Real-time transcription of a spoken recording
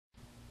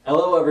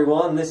Hello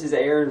everyone, this is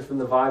Aaron from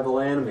the Bible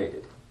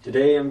Animated.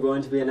 Today I'm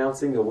going to be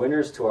announcing the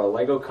winners to our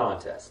LEGO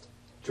contest.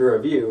 To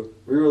review,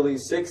 we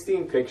released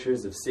 16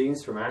 pictures of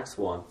scenes from Acts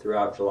 1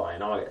 throughout July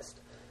and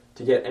August.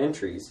 To get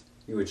entries,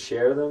 you would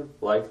share them,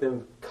 like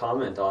them,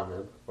 comment on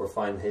them, or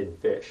find the hidden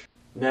fish.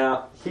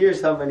 Now,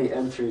 here's how many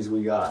entries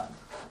we got.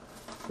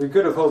 We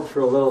could have hoped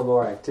for a little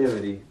more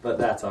activity, but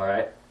that's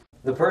alright.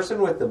 The person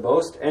with the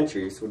most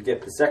entries would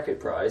get the second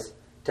prize,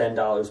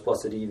 $10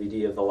 plus a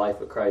DVD of The Life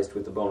of Christ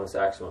with the bonus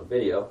Acts 1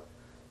 video.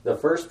 The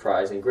first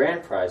prize and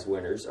grand prize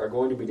winners are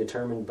going to be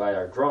determined by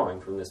our drawing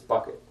from this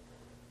bucket.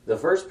 The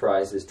first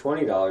prize is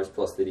 $20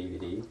 plus the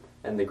DVD,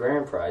 and the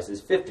grand prize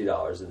is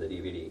 $50 in the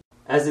DVD.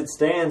 As it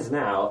stands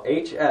now,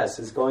 HS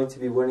is going to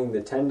be winning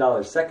the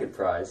 $10 second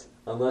prize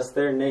unless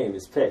their name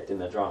is picked in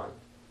the drawing.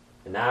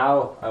 And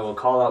now I will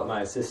call out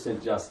my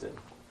assistant Justin.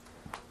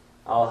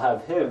 I'll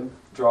have him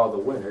draw the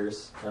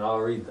winners and I'll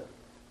read them.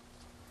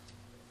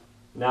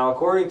 Now,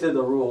 according to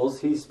the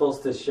rules, he's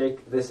supposed to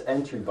shake this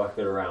entry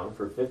bucket around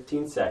for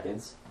 15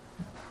 seconds.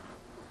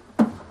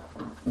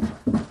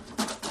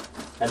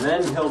 And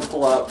then he'll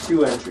pull out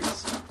two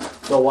entries.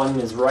 The one in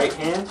his right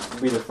hand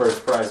will be the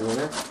first prize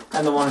winner,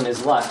 and the one in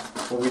his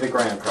left will be the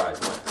grand prize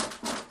winner.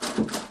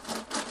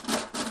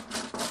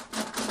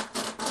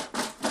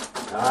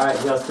 Alright,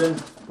 Justin,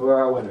 who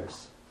are our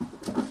winners?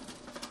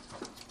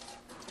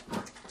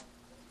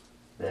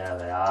 There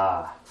they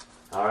are.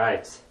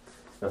 Alright.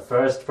 The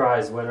first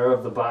prize winner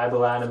of the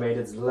Bible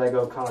Animated's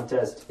LEGO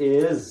contest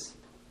is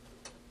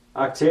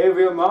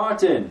Octavia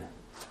Martin.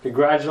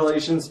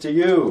 Congratulations to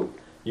you.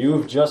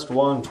 You've just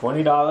won $20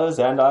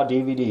 and our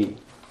DVD.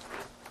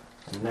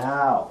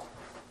 Now,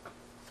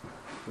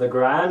 the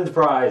grand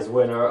prize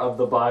winner of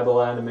the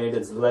Bible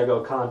Animated's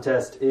LEGO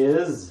contest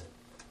is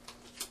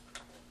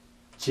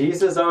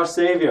Jesus Our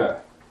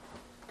Savior.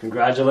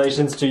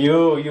 Congratulations to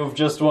you. You've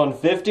just won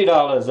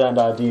 $50 and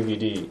our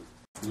DVD.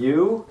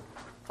 You,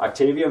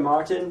 Octavia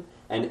Martin,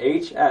 and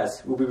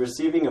HS will be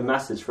receiving a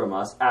message from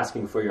us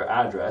asking for your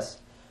address,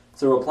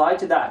 so reply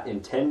to that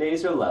in 10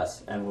 days or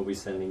less and we'll be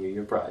sending you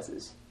your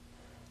prizes.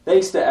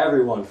 Thanks to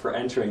everyone for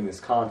entering this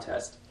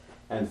contest,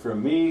 and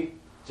from me,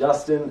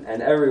 Justin,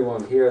 and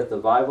everyone here at the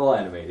Bible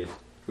Animated,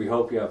 we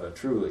hope you have a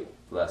truly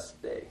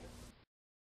blessed day.